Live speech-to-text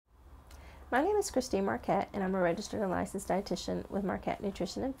My name is Christine Marquette, and I'm a registered and licensed dietitian with Marquette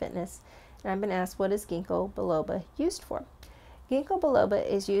Nutrition and Fitness, and I've been asked, what is Ginkgo biloba used for? Ginkgo biloba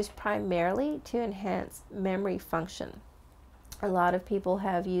is used primarily to enhance memory function. A lot of people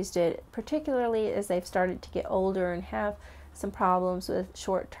have used it, particularly as they've started to get older and have some problems with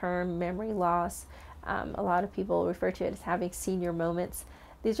short-term memory loss. A lot of people refer to it as having senior moments.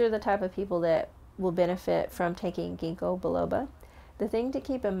 These are the type of people that will benefit from taking Ginkgo biloba. The thing to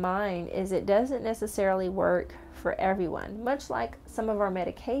keep in mind is it doesn't necessarily work for everyone. Much like some of our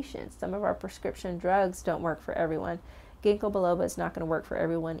medications, some of our prescription drugs don't work for everyone. Ginkgo biloba is not going to work for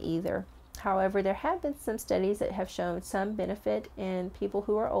everyone either. However, there have been some studies that have shown some benefit in people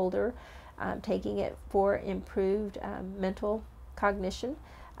who are older, taking it for improved mental cognition,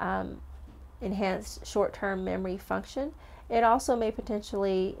 enhanced short-term memory function. It also may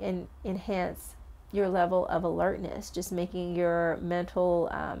potentially enhance your level of alertness, just making your mental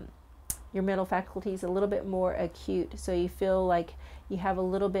faculties a little bit more acute, so you feel like you have a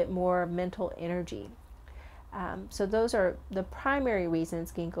little bit more mental energy. So those are the primary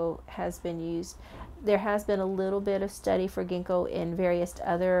reasons Ginkgo has been used. There has been a little bit of study for Ginkgo in various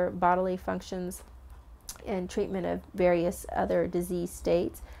other bodily functions and treatment of various other disease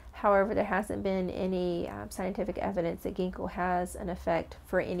states. However, there hasn't been any scientific evidence that Ginkgo has an effect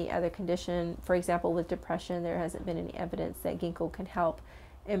for any other condition. For example, with depression, there hasn't been any evidence that Ginkgo can help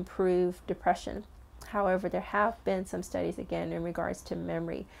improve depression. However, there have been some studies, again, in regards to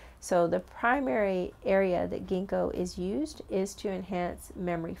memory. So the primary area that Ginkgo is used is to enhance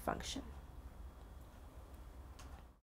memory function.